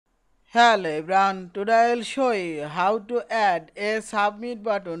Hello everyone, today I will show you how to add a submit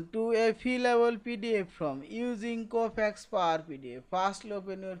button to a fillable PDF form using Kofax Power PDF. First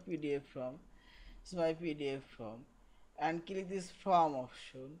open your PDF form, this is my PDF form, and click this form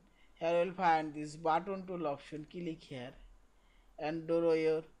option. Here you will find this button tool option, click here and draw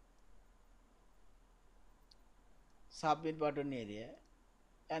your submit button area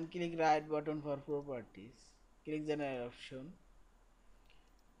and click right button for properties. Click general option,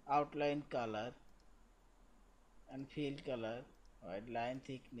 outline color and field color, white line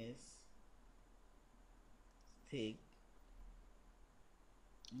thickness, thick,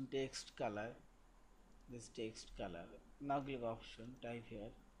 text color, this text color. Now click option, type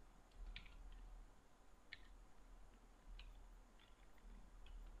here,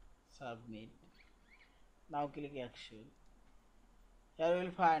 submit. Now click action. Here you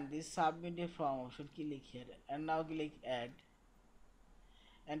will find this submit a form option, click here and now click add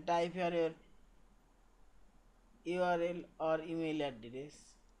and type here your URL or email address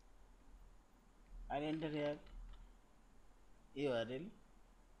and enter here URL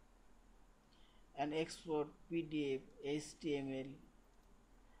and export PDF, HTML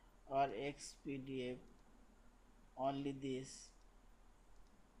or XPDF, only this,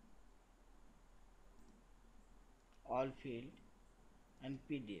 all field and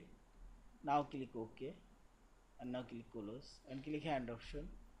PDF. Now click OK and now click close and click hand option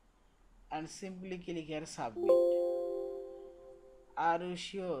and simply click here submit. Are you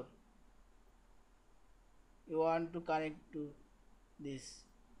sure you want to connect to this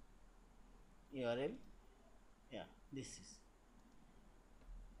URL? Yeah, this is.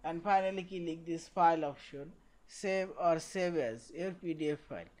 And finally click this file option, save or save as your PDF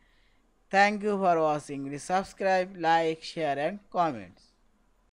file. Thank you for watching. Please subscribe, like, share and comments.